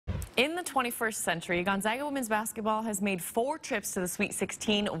In the 21st century, Gonzaga women's basketball has made 4 trips to the Sweet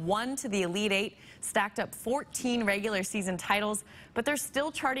 16, 1 to the Elite 8, stacked up 14 regular season titles, but they're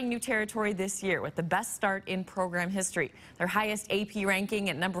still charting new territory this year with the best start in program history. Their highest AP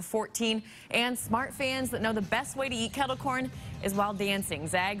ranking at number 14, and smart fans that know the best way to eat kettle corn is while dancing.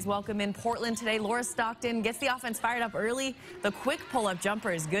 Zags welcome in Portland today. Laura Stockton gets the offense fired up early. The quick pull-up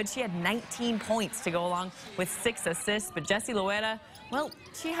jumper is good. She had 19 points to go along with 6 assists, but Jessie Loera, well,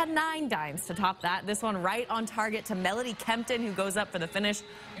 she had 9 dimes to top that. This one right on target to Melody Kempton, who goes up for the finish.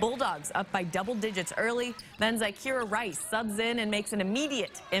 Bulldogs up by double digits early. Then Zykira Rice subs in and makes an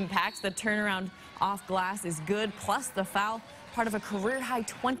immediate impact. The turnaround off glass is good, plus the foul. Part of a career-high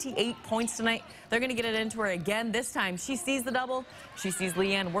 28 points tonight. They're going to get it into her again. This time, she sees the double. She sees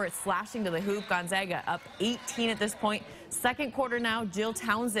Leanne Wirth slashing to the hoop. Gonzaga up 18 at this point. Second quarter now, Jill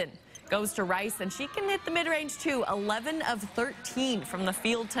Townsend goes to Rice, and she can hit the mid-range too. 11 of 13 from the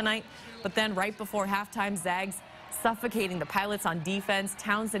field tonight. But then right before halftime, Zags suffocating the Pilots on defense.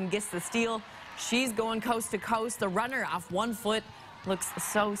 Townsend gets the steal. She's going coast to coast. The runner off 1 foot looks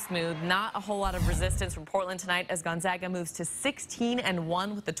so smooth. Not a whole lot of resistance from Portland tonight as Gonzaga moves to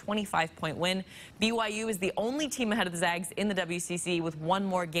 16-1 with a 25-point win. BYU is the only team ahead of the Zags in the WCC with 1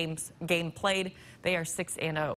 more game played. They are 6-0.